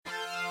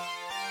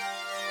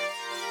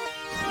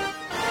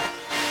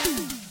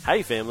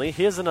Hey family,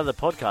 here's another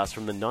podcast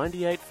from the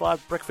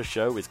 98.5 Breakfast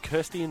Show with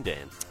Kirsty and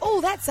Dan. Oh,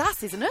 that's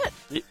us, isn't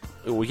it?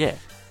 Oh, yeah.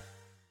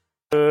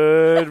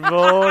 Good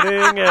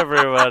morning,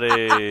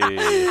 everybody.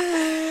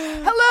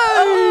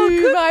 Hello,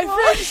 my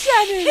friend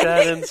Shannon.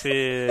 Shannon's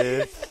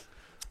here.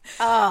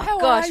 Oh, How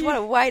gosh, are you? what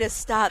a way to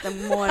start the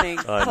morning.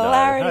 I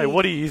Clarity. know. Hey,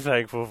 what are you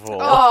thankful for?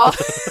 Oh,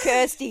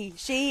 Kirsty,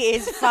 she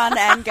is fun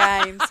and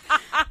games.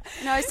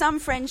 No, some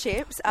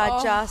friendships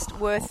are just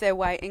worth their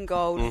weight in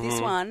gold. This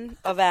one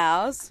of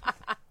ours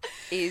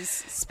is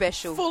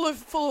special. Full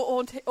of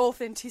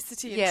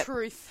authenticity and Yep.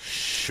 truth.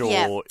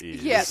 Sure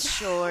is. Yep.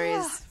 Sure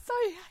is. So,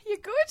 you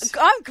good?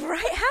 I'm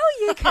great. How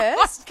are you,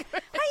 Kirst? How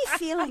are you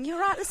feeling? You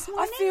all right this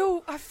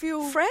morning? I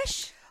feel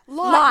fresh?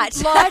 light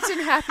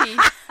and happy.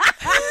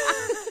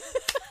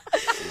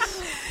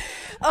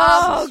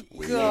 Oh,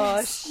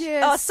 gosh.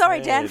 Yes. Oh,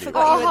 sorry, Dan. Anyway.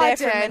 Forgot you were hi, there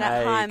for a Dan. minute.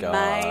 Hey, Hi,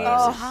 guys. mate.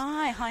 Oh.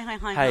 Hi.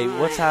 Hey,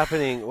 what's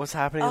happening? What's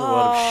happening in the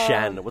world of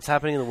Shan? What's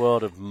happening in the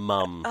world of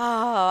Mum?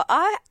 Oh,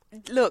 I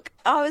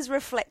was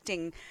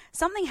reflecting.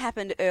 Something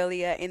happened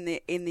earlier in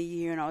the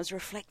year, and I was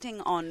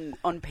reflecting on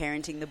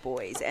parenting the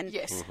boys. And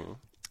Yes.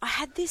 I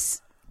had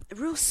this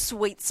real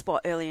sweet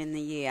spot earlier in the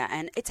year,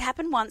 and it's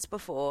happened once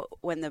before.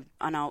 And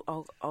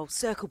I'll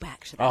circle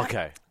back to that.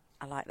 Okay.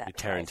 I like that. You're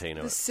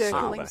Tarantino. The it.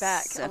 circling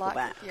back. Circle I like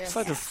back. it. Yes. It's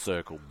like a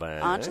circle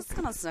back. I'm just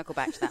going to circle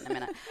back to that in a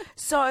minute.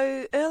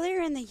 So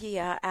earlier in the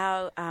year,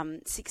 our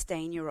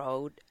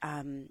 16-year-old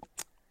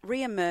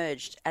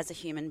re-emerged as a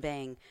human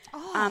being.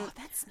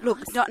 That's Look,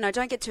 nice. no,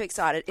 don't get too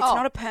excited. It's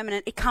not a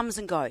permanent. It comes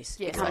and goes.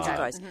 Yes, it comes and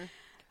right. goes.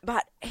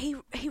 But he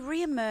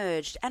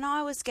re-emerged, and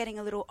I was getting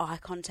a little eye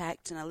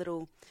contact and a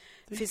little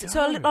physical.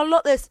 So a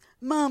lot less,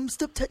 Mum,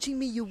 stop touching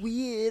me, you're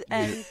weird,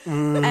 and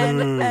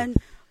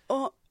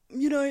oh,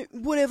 you know,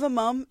 whatever,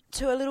 Mum,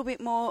 to a little bit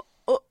more,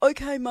 oh,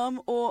 okay,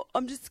 Mum, or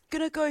I'm just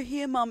going to go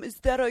here, Mum. Is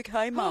that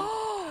okay, Mum?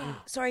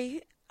 Sorry,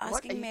 you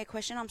asking me a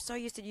question. I'm so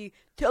used to you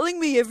telling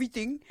me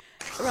everything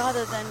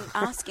rather than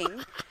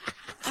asking.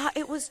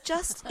 It was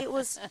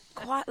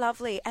quite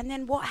lovely. And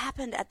then what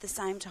happened at the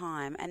same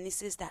time, and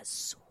this is that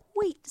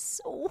sweet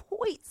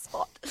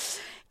spot,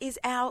 is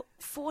our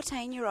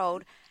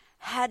 14-year-old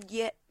had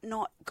yet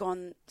not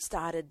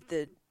started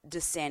the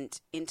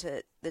descent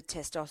into the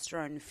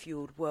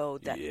testosterone-fueled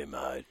world that Yeah,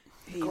 mate.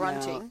 he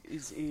Grunting. now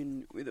is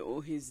in with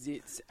all his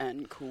zits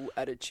and cool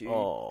attitude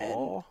Aw.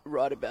 and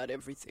right about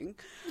everything.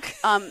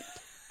 And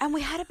we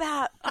had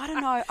about, I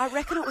don't know, I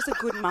reckon it was a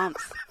good month.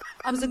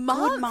 It was a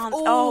good month.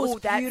 Oh, it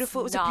was that's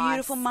beautiful. It was nice. a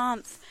beautiful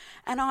month.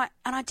 And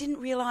I didn't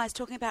realise,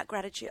 talking about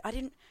gratitude, I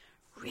didn't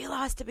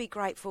realise to be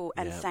grateful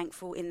and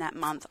thankful in that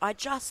month. I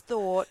just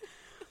thought,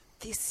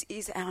 this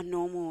is our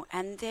normal.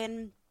 And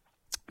then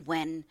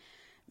when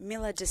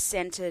Miller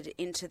descended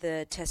into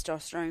the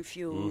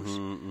testosterone-fueled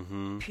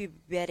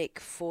pubertic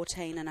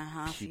 14 and a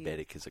half.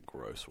 Pubertic is a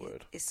gross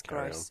word. It's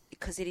Carry gross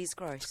because it is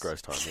gross. It's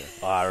gross time, yeah.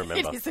 Oh, I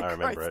remember. It is a I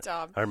remember gross it.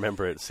 time. I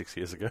remember it 6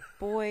 years ago.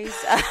 Boys,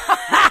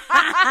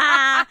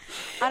 I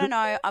don't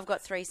know. I've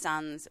got 3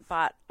 sons,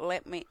 but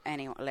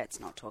let's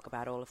not talk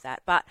about all of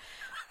that. But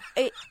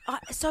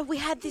so we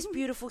had this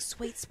beautiful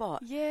sweet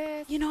spot.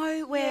 Yes. You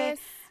know, where Yes.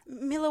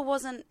 Miller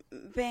wasn't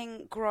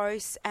being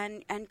gross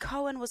and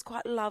Cohen was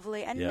quite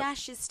lovely and Yep.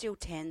 Nash is still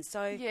 10.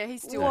 So Yeah,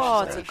 he's still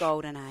it's a Nash.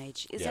 golden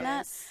age, isn't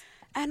Yes.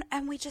 it?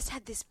 And we just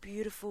had this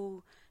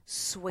beautiful,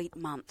 sweet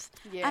month.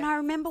 Yeah. And I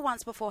remember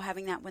once before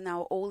having that when they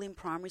were all in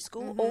primary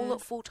school, all at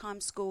full-time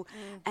school,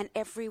 and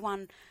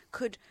everyone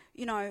could,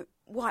 you know,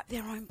 wipe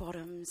their own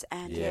bottoms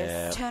and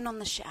Yes. turn on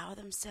the shower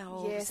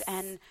themselves Yes.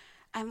 and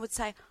would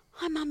say,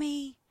 "Hi,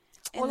 Mummy."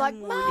 in Or the like,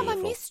 Mum, I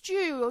morning. missed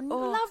you, and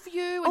love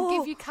you, and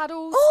give you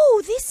cuddles.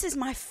 Oh, this is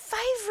my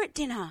favourite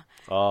dinner.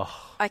 Oh,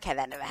 Okay,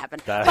 that never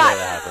happened. That but,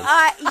 never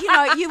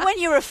happened. when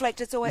you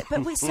reflect, it's always.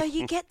 But so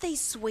you get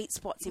these sweet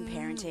spots in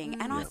parenting,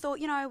 and I thought,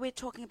 we're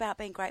talking about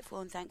being grateful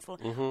and thankful.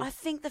 I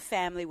think the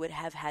family would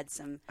have had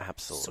some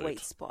Absolute. sweet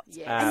spots,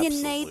 Yeah. and you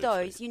need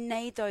Absolutely. those. You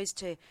need those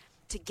to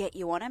get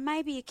you on. And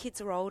maybe your kids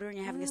are older and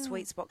you're having a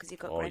sweet spot because you've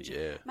got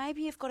grandchildren. yeah.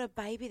 Maybe you've got a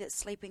baby that's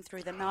sleeping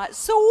through the night.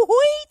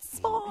 Sweet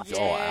spot. Oh,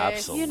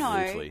 Yes.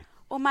 absolutely.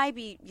 Or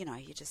maybe, you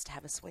just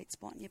have a sweet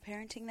spot in your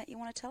parenting that you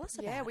want to tell us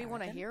about. Yeah, we I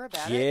want to reckon. hear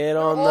about it. Get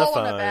We're on the all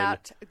phone. on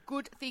about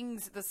good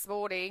things this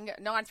morning.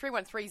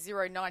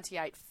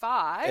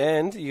 93130985.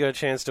 And you got a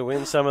chance to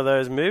win some of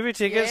those movie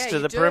tickets Yeah, to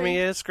you the do.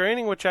 premiere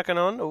screening we're chucking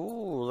on.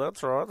 Ooh,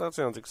 that's right. That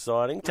sounds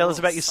exciting. Tell us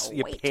about your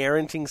sweet.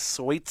 parenting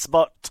sweet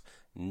spot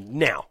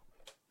now.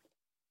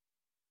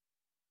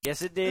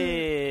 Yes, it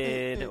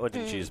did. Or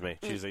didn't choose me.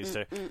 Choose these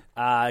two.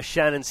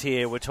 Shannon's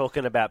here. We're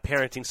talking about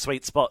parenting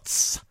sweet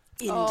spots.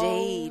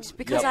 Indeed.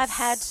 Because Yep. I've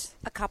had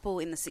a couple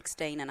in the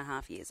 16 and a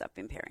half years I've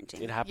been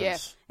parenting. It happens. Yeah.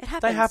 It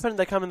happens. They happen.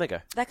 They come and they go.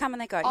 They come and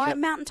they go.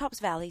 Mountaintops,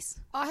 valleys.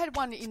 I had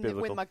one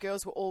biblical. when my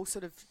girls were all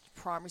sort of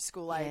primary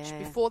school age, Yeah.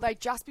 before they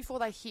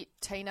hit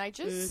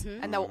teenagers,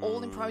 and they were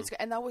all in primary school,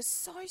 and they were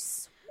so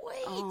sweet.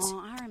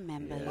 Oh, I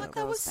remember. Yeah. Little Like,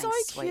 they were girls so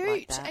being sweet cute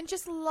like that. and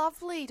just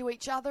lovely to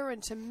each other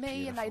and to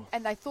me,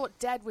 and they thought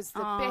Dad was the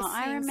best thing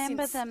I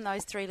remember since... them,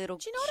 those three little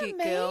Do you know cute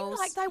what I mean? girls.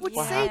 Like, they would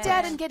Yeah. see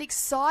Dad and get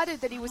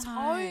excited that he was I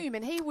know. home,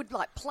 and he would,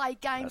 like, play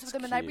games with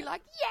them, and they'd be cute.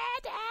 like,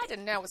 "Yeah, Dad!"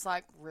 And now it's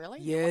like, really?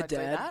 You Yeah, wanna do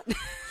Dad. that?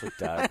 So,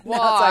 Dad,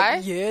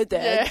 Why? Yeah,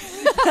 Dad.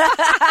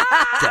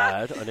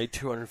 Dad, I need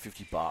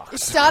 $250.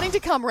 It's starting to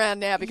come around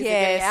now because they're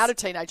getting Yes. out of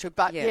teenagehood,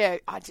 but Yeah.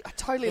 I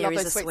totally There love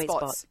is those a sweet sweet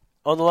spots. spot.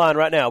 On the line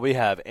right now, we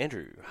have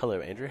Andrew.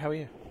 Hello, Andrew. How are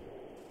you?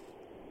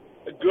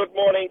 Good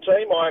morning,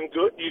 team. I'm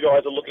good. You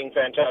guys are looking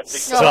fantastic.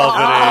 Stop it,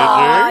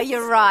 Oh, Andrew.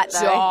 you're right, though.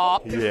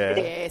 Stop. Yeah.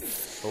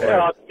 Yes.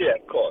 Yeah,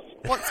 of course.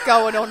 What's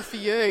going on for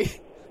you?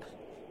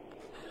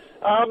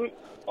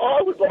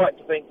 I would like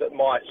to think that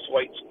my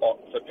sweet spot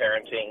for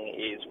parenting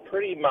is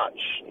pretty much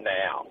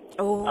now.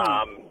 Oh.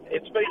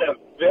 It's been a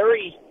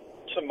very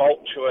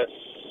tumultuous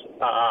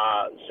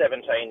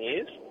 17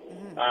 years.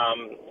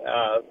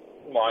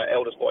 My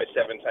eldest boy is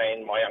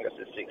 17, my youngest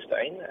is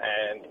 16,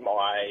 and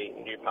my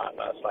new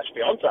partner /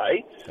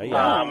 fiance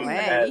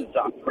has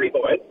 3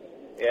 boys.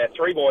 Yeah,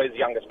 3 boys,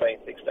 youngest being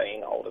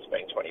 16, oldest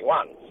being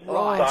 21.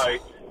 Right.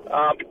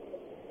 So,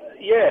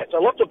 so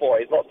lots of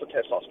boys, lots of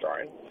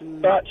testosterone.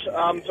 But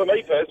for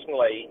me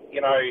personally,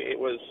 it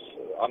was,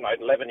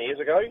 11 years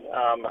ago,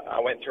 I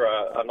went through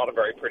a not a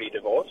very pretty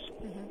divorce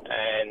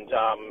and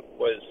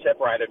was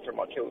separated from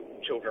my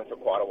children for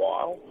quite a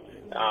while.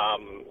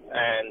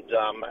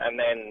 And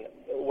then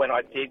when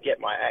I did get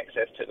my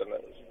access to them,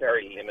 it was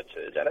very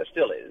limited, and it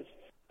still is.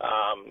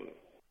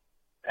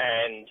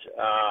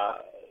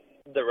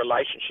 The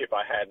relationship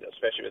I had,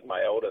 especially with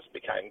my eldest,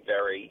 became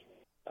very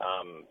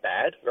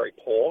bad, very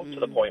poor, to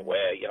the point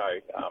where,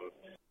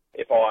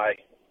 if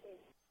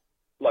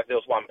there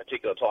was one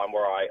particular time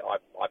where I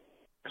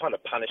kind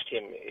of punished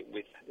him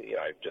with,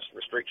 just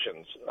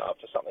restrictions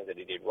for something that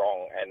he did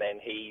wrong, and then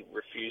he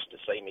refused to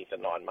see me for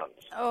 9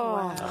 months.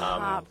 Oh,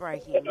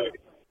 heartbreaking.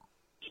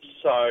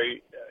 So,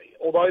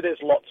 although there's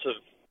lots of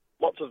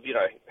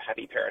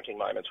happy parenting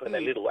moments when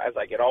they're little, as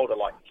they get older,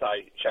 like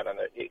say, Shannon,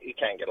 it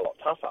can get a lot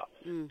tougher.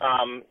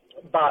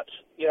 But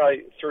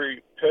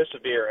through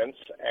perseverance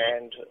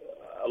and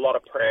a lot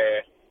of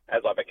prayer,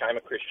 as I became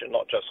a Christian,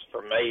 not just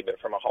from me, but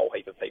from a whole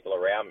heap of people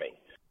around me,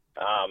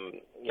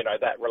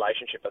 that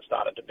relationship has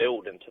started to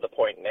build, and to the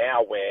point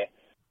now where,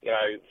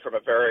 from a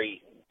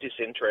very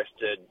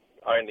disinterested,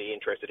 only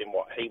interested in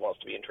what he wants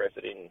to be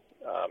interested in,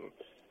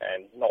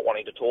 and not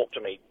wanting to talk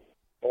to me,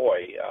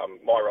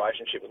 my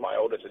relationship with my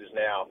oldest is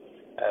now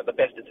the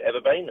best it's ever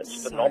been.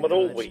 It's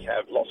phenomenal. Good. We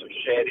have lots of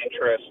shared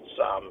interests.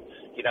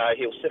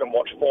 He'll sit and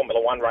watch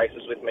Formula One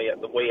races with me in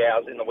the wee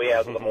hours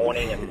of the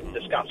morning and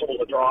discuss all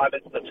the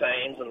drivers, the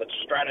teams, and the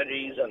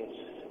strategies,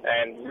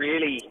 and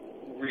really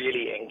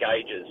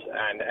engages.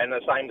 And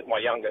the same with my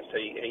youngest.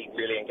 He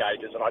really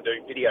engages, and I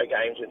do video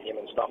games with him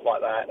and stuff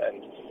like that.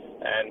 And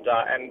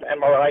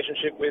my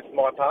relationship with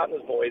my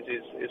partner's boys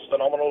is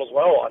phenomenal as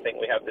well. I think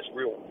we have this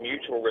real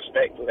mutual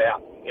respect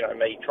without,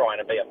 me trying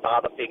to be a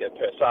father figure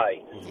per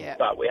se. Yeah.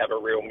 But we have a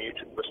real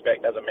mutual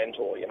respect as a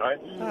mentor,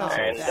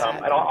 And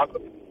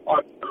I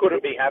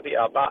couldn't be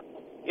happier. But,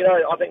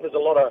 I think there's a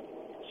lot of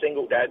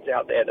single dads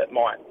out there that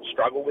might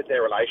struggle with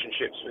their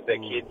relationships with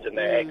their kids and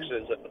their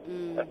exes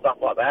and stuff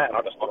like that. And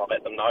I just want to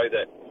let them know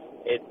that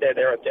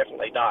there are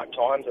definitely dark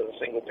times as a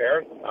single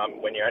parent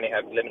when you only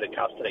have limited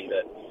custody,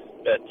 but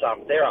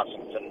there are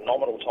some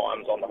phenomenal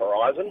times on the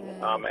horizon,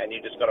 and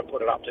you just got to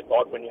put it up to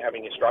God when you're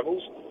having your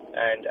struggles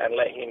and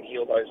let him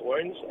heal those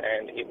wounds,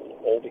 and it will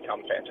all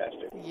become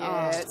fantastic.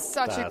 Yeah, it's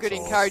such a That's good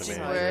awesome, encouraging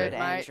Andrew. word, Good,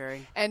 mate. Andrew.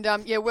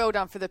 And well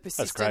done for the great.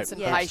 persistence and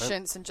Yeah.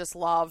 patience and just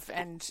love,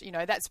 and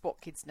that's what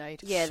kids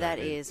need. Yeah, So that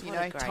good. is. What You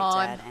know, a great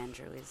time. dad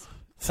Andrew is.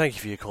 Thank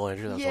you for your call,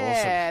 Andrew. That was awesome.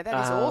 Yeah,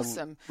 that is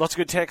awesome. Lots of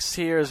good texts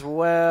here as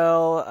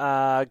well.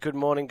 Good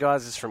morning,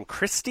 guys. This is from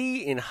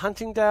Christy in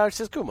Huntingdale. She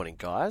says, good morning,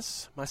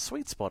 guys. My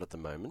sweet spot at the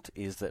moment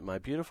is that my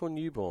beautiful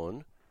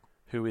newborn,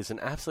 who is an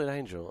absolute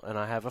angel, and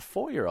I have a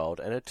 4-year-old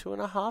and a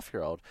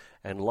 2.5-year-old,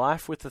 and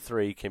life with the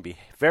 3 can be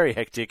very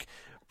hectic,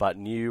 but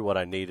knew what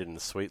I needed in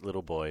the sweet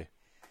little boy.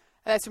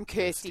 That's from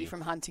Kirsty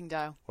from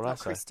Huntingdale. What did I Not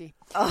say? Christy.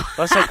 Did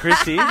I say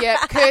Christy? Yeah,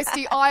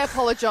 Kirsty, I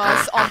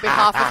apologise on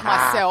behalf of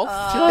myself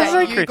Did I that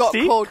say you got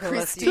Christy? called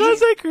Christy. Did I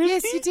say Christy?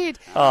 Yes, you did.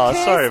 Oh,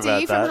 Kirsty sorry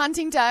about from that.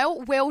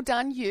 Huntingdale, well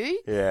done you.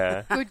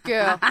 Yeah. Good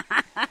girl.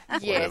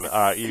 Yes. Whatever. All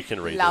right, you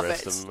can read Love the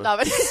rest it. of them. Love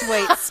it.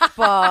 Sweet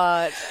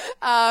spot.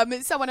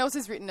 Someone else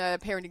has written a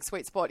parenting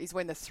sweet spot is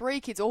when the 3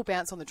 kids all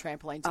bounce on the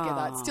trampoline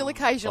together. It's still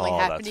occasionally Oh,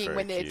 that's happening very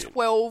when they're cute.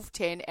 12,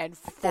 10 and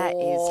 4. That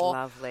is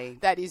lovely.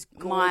 That is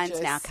gorgeous.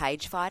 Mine's now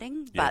cage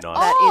fighting, Yeah, but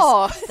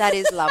nice. that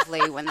is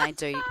lovely when they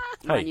do. Hey,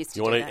 Mine used to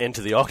you do want that. to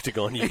enter the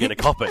octagon, you're going to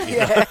cop it. You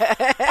know?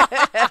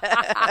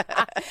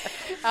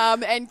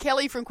 And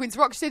Kelly from Queen's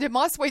Rock said,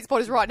 my sweet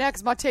spot is right now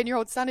because my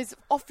 10-year-old son is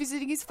off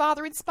visiting his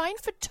father in Spain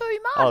for 2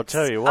 months. I'll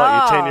tell you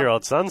what, your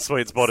 10-year-old son's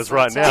sweet spot is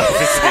right now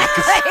visiting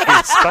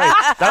in Spain.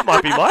 That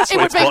might be my sweet spot.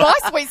 It would be my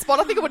sweet spot.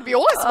 I think it would be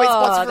all our sweet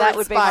spots if we were that in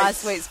would Spain. be my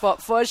sweet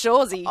spot for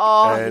Shawsy.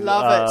 Oh, And,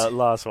 love it.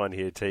 Last one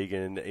here,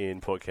 Tegan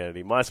in Port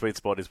Kennedy. My sweet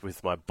spot is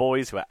with my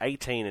boys who are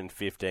 18 and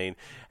 15,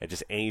 and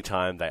just any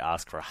time they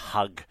ask for a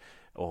hug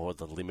or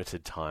the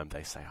limited time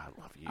they say, I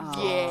love you.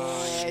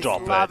 Yes,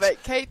 Stop love it.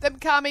 it. Keep them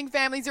coming,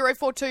 family.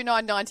 0429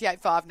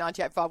 985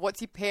 985. What's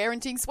your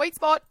parenting sweet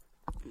spot?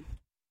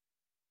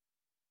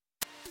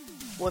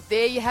 Well,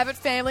 there you have it,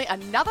 family.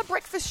 Another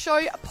Breakfast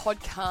Show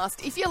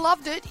podcast. If you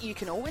loved it, you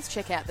can always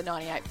check out the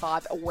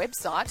 98.5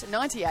 website,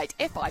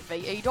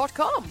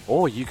 98five.com.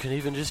 Or you can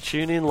even just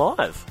tune in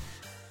live.